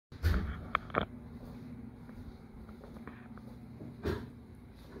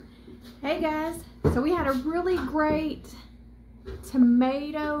Hey guys, so we had a really great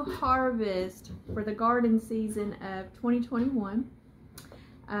tomato harvest for the garden season of 2021.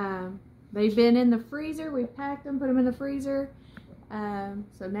 They've been in the freezer. We packed them, put them in the freezer.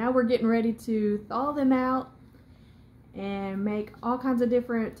 So now we're getting ready to thaw them out and make all kinds of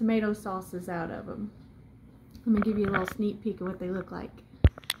different tomato sauces out of them. Let me give you a little sneak peek of what they look like.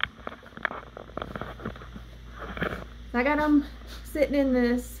 I got them sitting in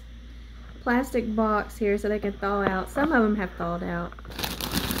this plastic box here so they can thaw out. Some of them have thawed out.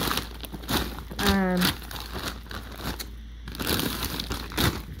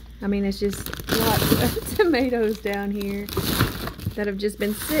 I mean, it's just lots of tomatoes down here that have just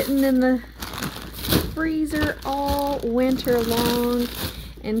been sitting in the freezer all winter long.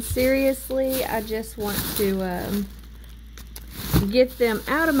 And seriously, I just want to get them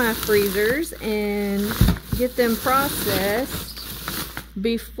out of my freezers and get them processed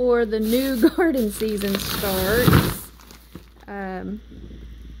before the new garden season starts.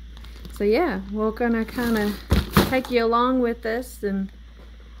 So yeah, we're gonna kind of take you along with us and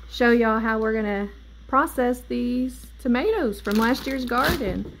show y'all how we're gonna process these tomatoes from last year's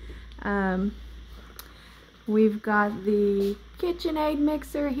garden. We've got the KitchenAid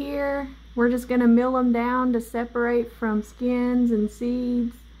mixer here. We're just gonna mill them down to separate from skins and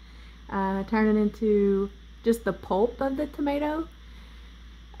seeds, turn it into just the pulp of the tomato.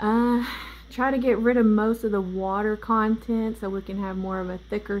 Try to get rid of most of the water content so we can have more of a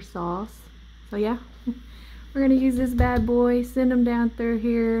thicker sauce. So yeah, we're gonna use this bad boy, send them down through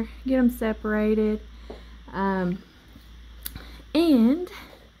here, get them separated. And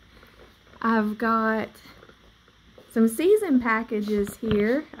I've got some season packages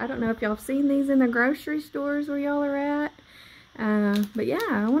here. I don't know if y'all have seen these in the grocery stores where y'all are at. But yeah,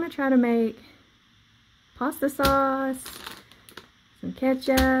 I want to try to make pasta sauce, some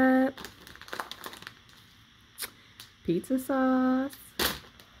ketchup, pizza sauce,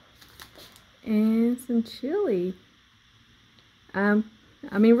 and some chili. I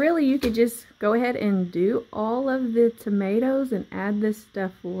mean, really, you could just go ahead and do all of the tomatoes and add this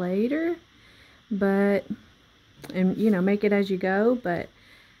stuff later, but, and you know, make it as you go. But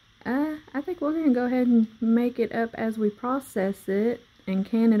I think we're gonna go ahead and make it up as we process it and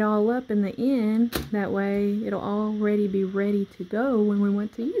can it all up in the end. That way it'll already be ready to go when we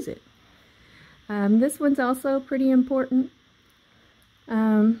want to use it. This one's also pretty important.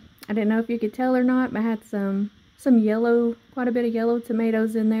 I didn't know if you could tell or not, but I had some yellow, quite a bit of yellow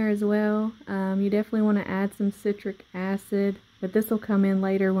tomatoes in there as well. You definitely want to add some citric acid, but this will come in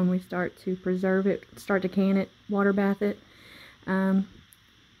later when we start to preserve it, start to can it, water bath it.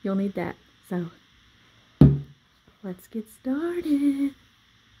 You'll need that. So let's get started.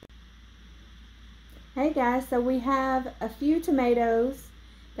 Hey guys, so we have a few tomatoes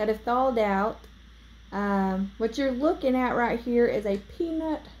that have thawed out. What you're looking at right here is a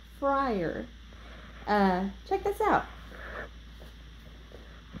peanut fryer. Check this out.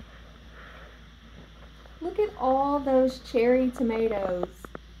 Look at all those cherry tomatoes.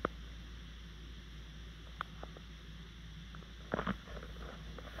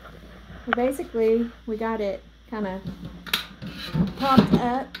 So basically, we got it kind of popped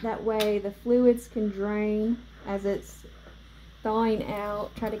up. That way the fluids can drain as it's thawing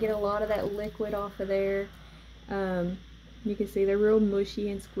out. Try to get a lot of that liquid off of there. You can see they're real mushy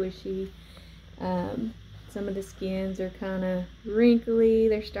and squishy. Some of the skins are kind of wrinkly.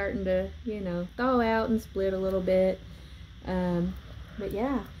 They're starting to, you know, thaw out and split a little bit. But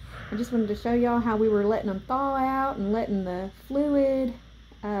yeah, I just wanted to show y'all how we were letting them thaw out and letting the fluid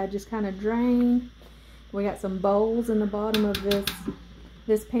just kind of drain. We got some bowls in the bottom of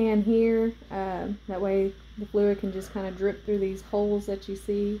this pan here. That way the fluid can just kind of drip through these holes that you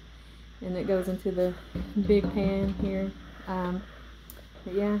see, and it goes into the big pan here.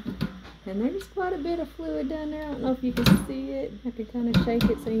 But yeah, and there's quite a bit of fluid down there. I don't know if you can see it. I can kind of shake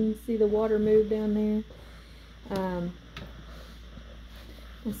it so you can see the water move down there.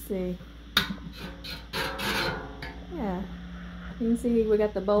 Let's see. Yeah, you can see we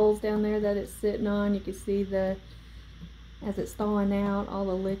got the bowls down there that it's sitting on. You can see as it's thawing out, all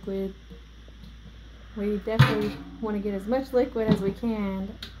the liquid. We definitely want to get as much liquid as we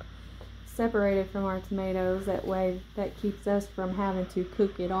can separated from our tomatoes. That way that keeps us from having to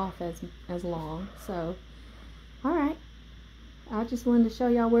cook it off as long. So alright, I just wanted to show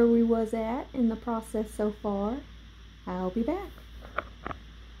y'all where we was at in the process so far. I'll be back.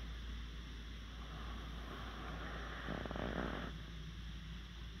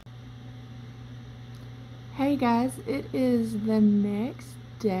 Hey guys, it is the next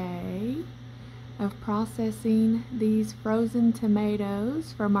day. of processing these frozen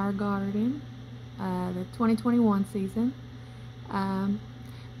tomatoes from our garden, the 2021 season.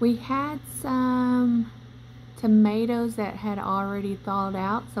 We had some tomatoes that had already thawed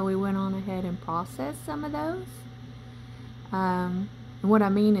out, so we went on ahead and processed some of those. And what I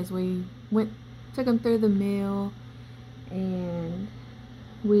mean is we took them through the mill and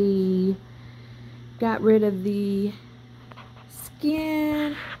we got rid of the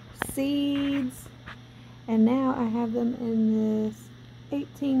skin, seeds, and now I have them in this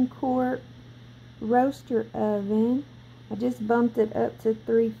 18-quart roaster oven. I just bumped it up to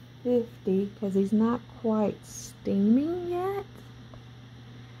 350 because he's not quite steaming yet.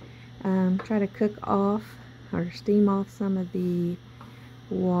 Try to cook off or steam off some of the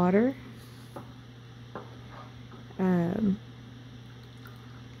water.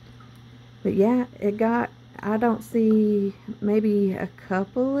 But yeah, I don't see, maybe a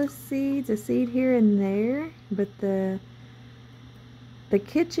couple of seeds, a seed here and there, but the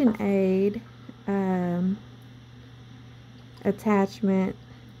KitchenAid attachment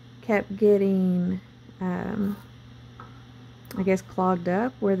kept getting, I guess, clogged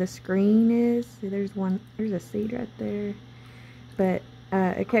up where the screen is. See, there's a seed right there, but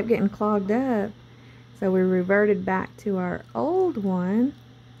it kept getting clogged up, so we reverted back to our old one,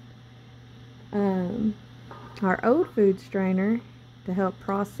 our old food strainer, to help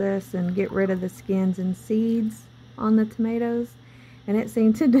process and get rid of the skins and seeds on the tomatoes, and it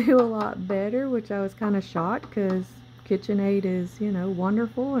seemed to do a lot better, which I was kind of shocked because KitchenAid is, you know,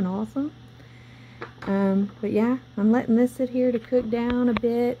 wonderful and awesome. But yeah, I'm letting this sit here to cook down a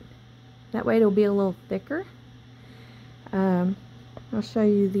bit. That way it'll be a little thicker. I'll show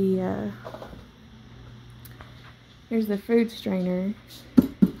you here's the food strainer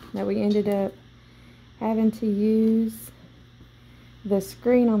that we ended up having to use. The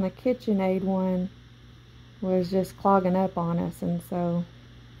screen on the KitchenAid one was just clogging up on us, and so,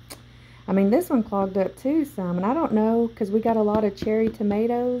 I mean, this one clogged up too some, and I don't know, because we got a lot of cherry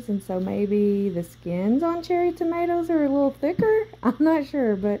tomatoes, and so maybe the skins on cherry tomatoes are a little thicker. I'm not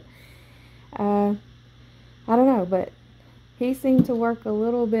sure, but I don't know, but he seemed to work a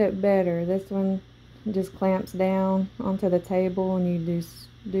little bit better. This one just clamps down onto the table and you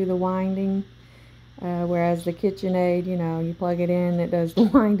do the winding, whereas the KitchenAid, you know, you plug it in, it does the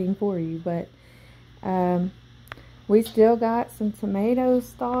winding for you. But we still got some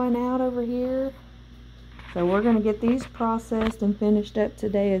tomatoes thawing out over here, so we're going to get these processed and finished up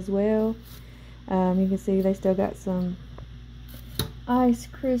today as well. You can see they still got some ice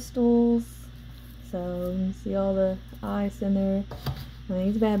crystals, so you can see all the ice in there.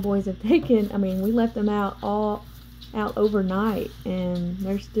 These bad boys have taken, I mean, we left them out overnight, and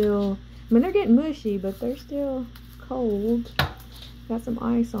they're still, I mean, they're getting mushy, but they're still cold. Got some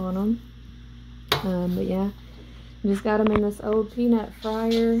ice on them. But yeah, just got them in this old peanut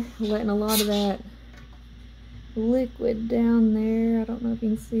fryer, letting a lot of that liquid down there. I don't know if you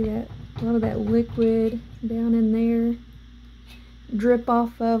can see that. A lot of that liquid down in there drip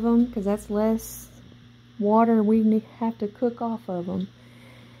off of them, because that's less water we have to cook off of them.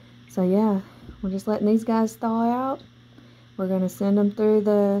 So yeah, we're just letting these guys thaw out. We're going to send them through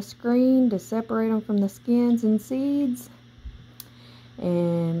the screen to separate them from the skins and seeds,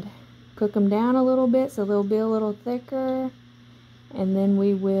 and cook them down a little bit so they'll be a little thicker, and then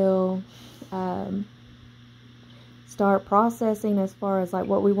we will start processing as far as like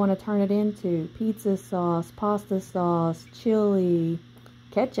what we want to turn it into: pizza sauce, pasta sauce, chili,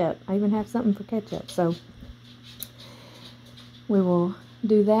 ketchup. I even have something for ketchup. So we will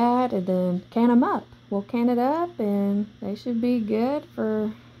do that and then can them up. We'll can it up and they should be good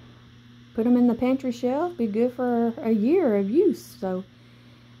for, put them in the pantry shelf, be good for a year of use. So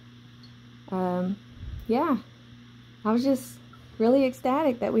yeah, I was just really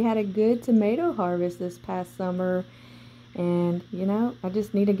ecstatic that we had a good tomato harvest this past summer, and you know, I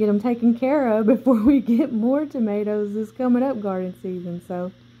just need to get them taken care of before we get more tomatoes this coming up garden season.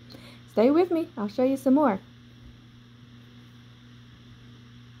 So stay with me, I'll show you some more.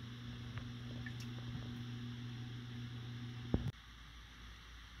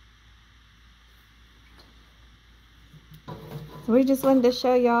 So we just wanted to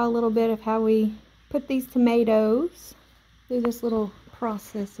show y'all a little bit of how we put these tomatoes through this little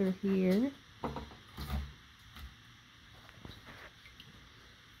processor here.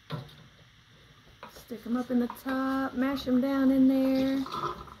 Stick them up in the top, mash them down in there,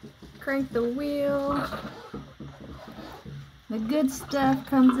 crank the wheel. The good stuff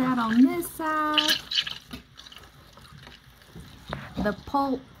comes out on this side. The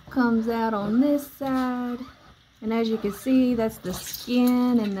pulp comes out on this side. And as you can see, that's the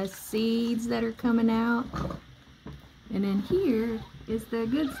skin and the seeds that are coming out. And then here is the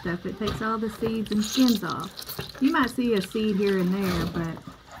good stuff. It takes all the seeds and skins off. You might see a seed here and there, but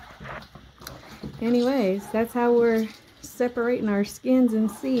anyways, that's how we're separating our skins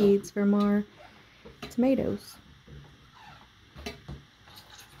and seeds from our tomatoes.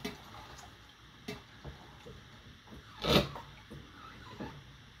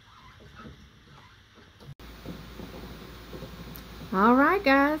 Alright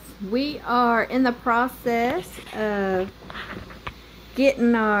guys, we are in the process of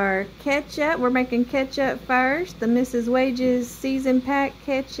getting our ketchup. We're making ketchup first, the Mrs. Wages season pack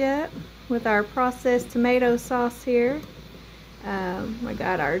ketchup with our processed tomato sauce here. We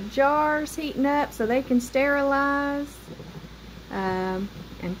got our jars heating up so they can sterilize, and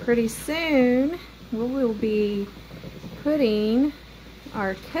pretty soon we will be putting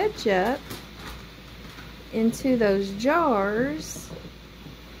our ketchup into those jars,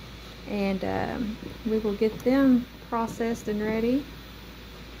 and we will get them processed and ready.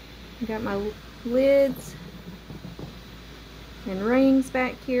 I got my lids and rings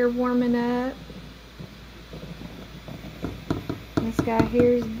back here warming up. This guy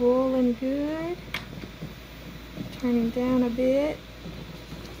here is boiling good. Turn him down a bit.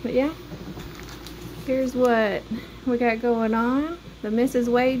 But yeah, here's what we got going on. The Mrs.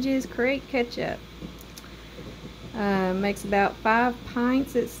 Wages crate ketchup. Makes about 5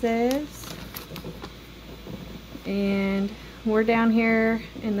 pints, it says. And we're down here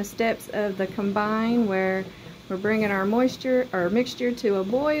in the steps of the combine where we're bringing our mixture to a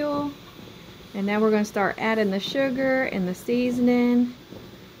boil. And now we're going to start adding the sugar and the seasoning.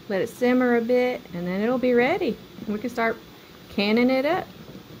 Let it simmer a bit, and then it'll be ready. We can start canning it up.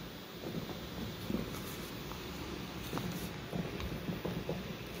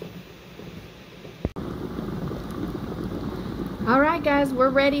 Alright guys, we're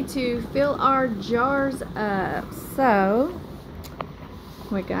ready to fill our jars up. So,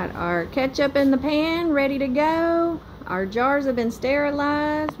 we got our ketchup in the pan ready to go. Our jars have been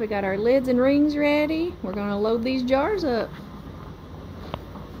sterilized. We got our lids and rings ready. We're going to load these jars up.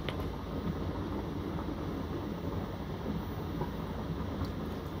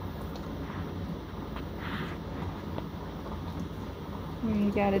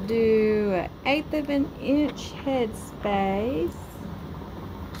 You got to do 1/8 of an inch headspace.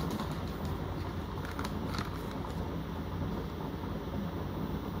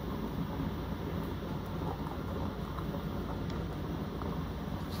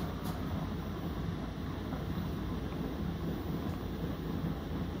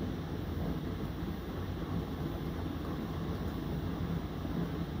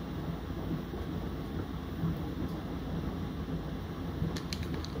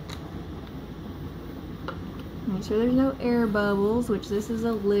 Make sure there's no air bubbles, which this is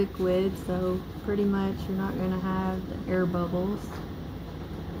a liquid, so pretty much you're not going to have the air bubbles.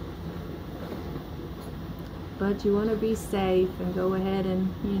 But you want to be safe and go ahead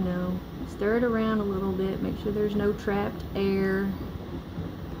and, you know, stir it around a little bit. Make sure there's no trapped air.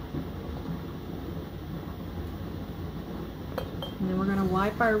 And then we're going to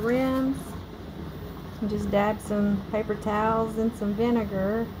wipe our rims and just dab some paper towels and some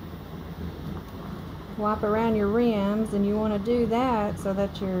vinegar. Wipe around your rims, and you want to do that so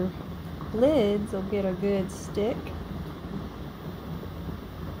that your lids will get a good stick.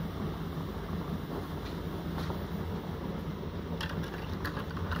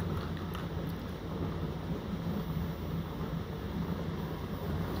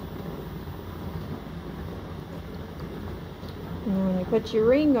 And when you put your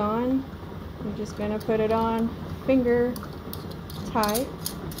ring on, you're just going to put it on finger tight.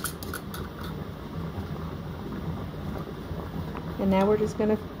 And now we're just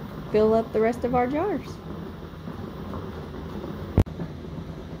going to fill up the rest of our jars.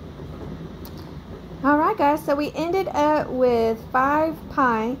 Alright guys, so we ended up with 5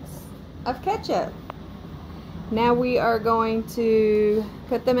 pints of ketchup. Now we are going to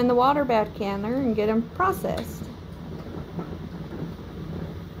put them in the water bath canner and get them processed.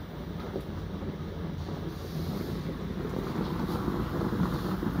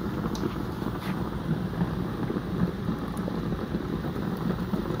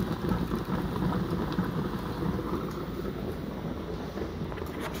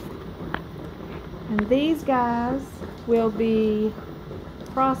 And these guys will be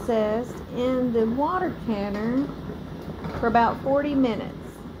processed in the water canner for about 40 minutes.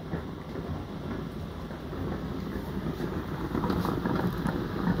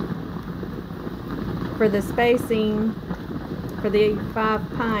 For the spacing for the 5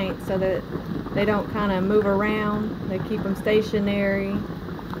 pints, so that they don't kind of move around. They keep them stationary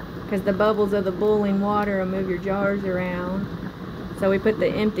because the bubbles of the boiling water will move your jars around. So we put the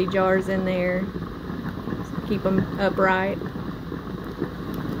empty jars in there, keep them upright.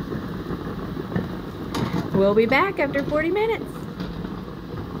 We'll be back after 40 minutes.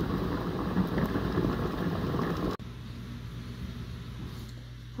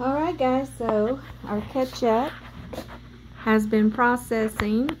 Alright guys, so our ketchup has been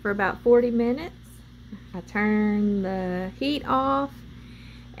processing for about 40 minutes. I turned the heat off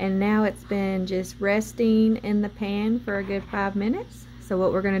and now it's been just resting in the pan for a good 5 minutes. So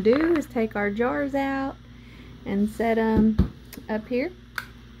what we're going to do is take our jars out and set them up here.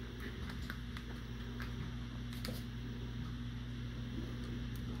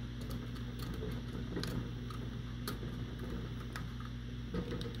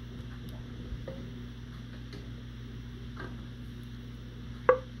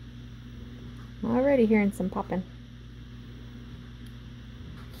 Already hearing some popping.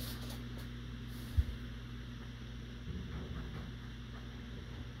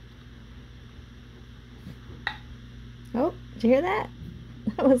 Oh, did you hear that?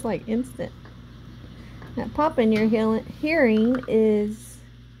 That was like instant. That popping you're hearing is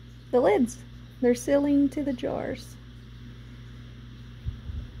the lids. They're sealing to the jars.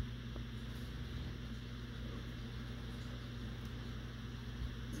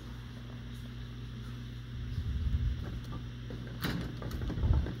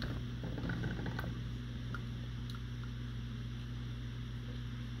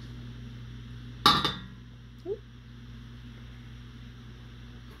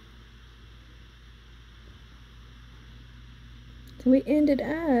 So we ended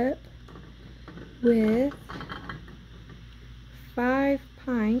up with 5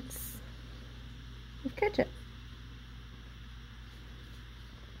 pints of ketchup.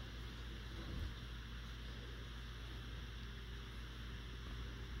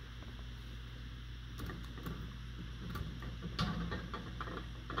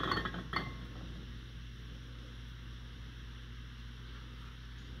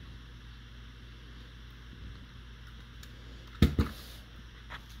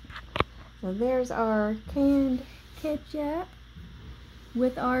 So there's our canned ketchup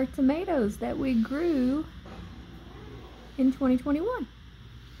with our tomatoes that we grew in 2021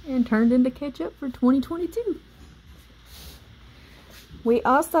 and turned into ketchup for 2022. We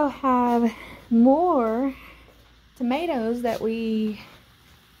also have more tomatoes that we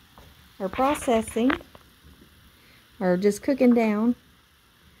are processing or just cooking down.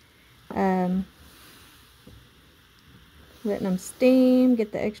 Letting them steam,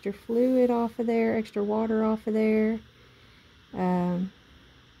 get the extra fluid off of there, extra water off of there.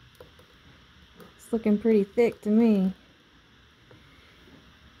 It's looking pretty thick to me.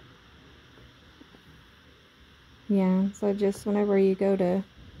 Yeah, so just whenever you go to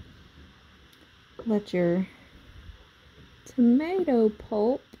let your tomato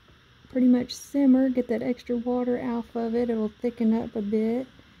pulp pretty much simmer, get that extra water off of it, it'll thicken up a bit.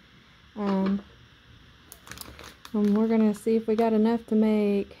 And we're gonna see if we got enough to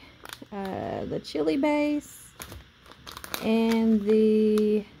make the chili base and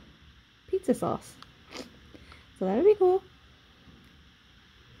the pizza sauce. So that'll be cool.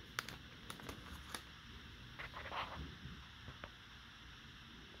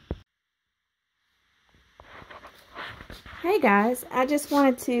 Hey guys, I just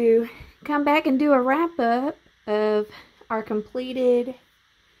wanted to come back and do a wrap up of our completed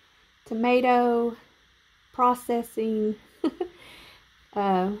tomato processing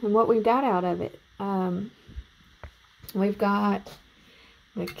and what we've got out of it. We've got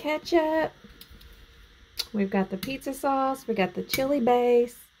the ketchup, we've got the pizza sauce, we got the chili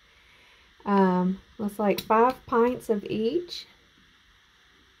base. Looks like 5 pints of each.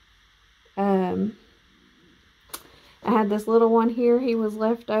 I had this little one here, he was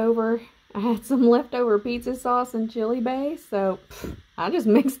left over. I had some leftover pizza sauce and chili base, so I just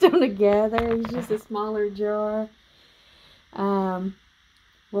mixed them together. It's just a smaller jar.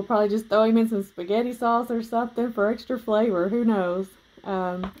 We'll probably just throw him in some spaghetti sauce or something for extra flavor. Who knows?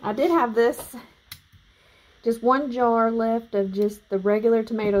 I did have this, just 1 jar left of just the regular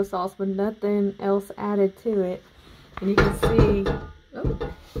tomato sauce, but nothing else added to it. And you can see,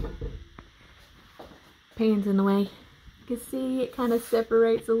 oh, pan's in the way. You can see it kind of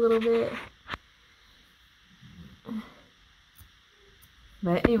separates a little bit.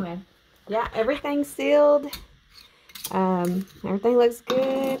 But anyway, yeah, everything's sealed. Everything looks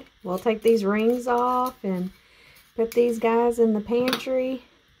good. We'll take these rings off and put these guys in the pantry.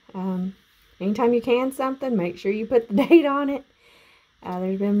 Anytime you can something, make sure you put the date on it.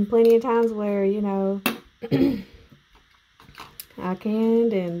 There's been plenty of times where, you know, I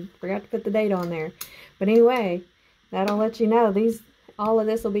canned and forgot to put the date on there. But anyway, that'll let you know all of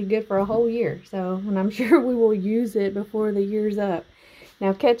this will be good for a whole year. So, and I'm sure we will use it before the year's up.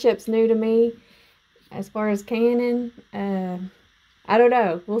 Now, ketchup's new to me as far as canning. I don't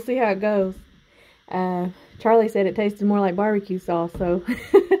know. We'll see how it goes. Charlie said it tasted more like barbecue sauce, so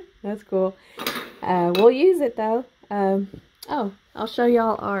that's cool. We'll use it though. Oh, I'll show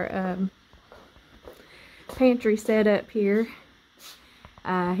y'all our pantry setup here.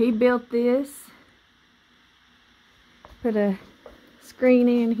 He built this. Put a screen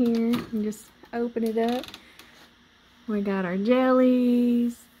in here and just open it up. We got our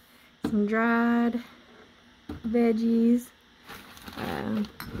jellies, some dried veggies.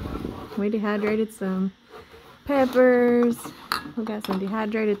 We dehydrated some peppers. We got some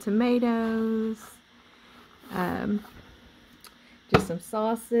dehydrated tomatoes. Just some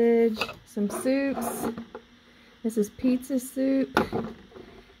sausage, some soups. This is pizza soup.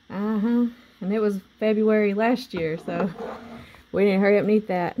 And it was February last year, so we didn't hurry up and eat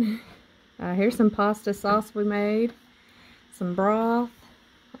that. Here's some pasta sauce we made. Some broth.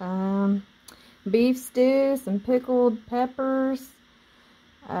 Beef stew, some pickled peppers.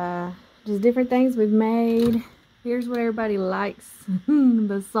 Just different things we've made. Here's what everybody likes.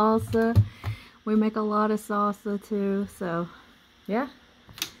 The salsa. We make a lot of salsa too, so yeah.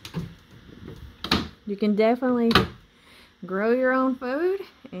 You can definitely grow your own food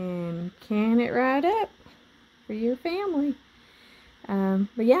and can it right up for your family.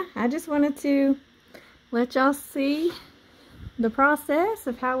 But yeah, I just wanted to let y'all see the process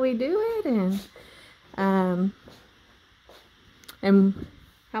of how we do it and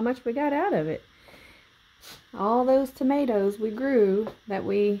how much we got out of it. All those tomatoes we grew that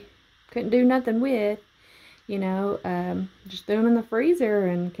we couldn't do nothing with, you know, just threw them in the freezer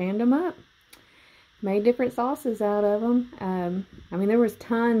and canned them up. Made different sauces out of them. I mean, there was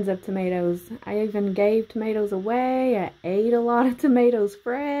tons of tomatoes. I even gave tomatoes away. I ate a lot of tomatoes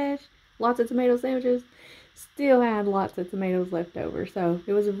fresh. Lots of tomato sandwiches. Still had lots of tomatoes left over. So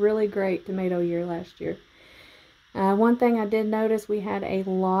it was a really great tomato year last year. One thing I did notice, we had a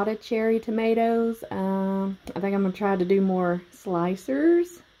lot of cherry tomatoes. I think I'm going to try to do more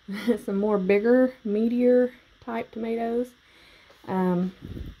slicers. Some more bigger, meatier type tomatoes.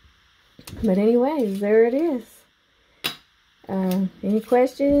 But anyways, there it is. Any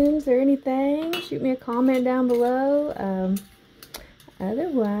questions or anything, shoot me a comment down below.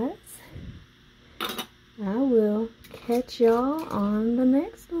 Otherwise, I will catch y'all on the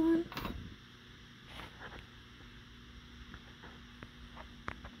next one.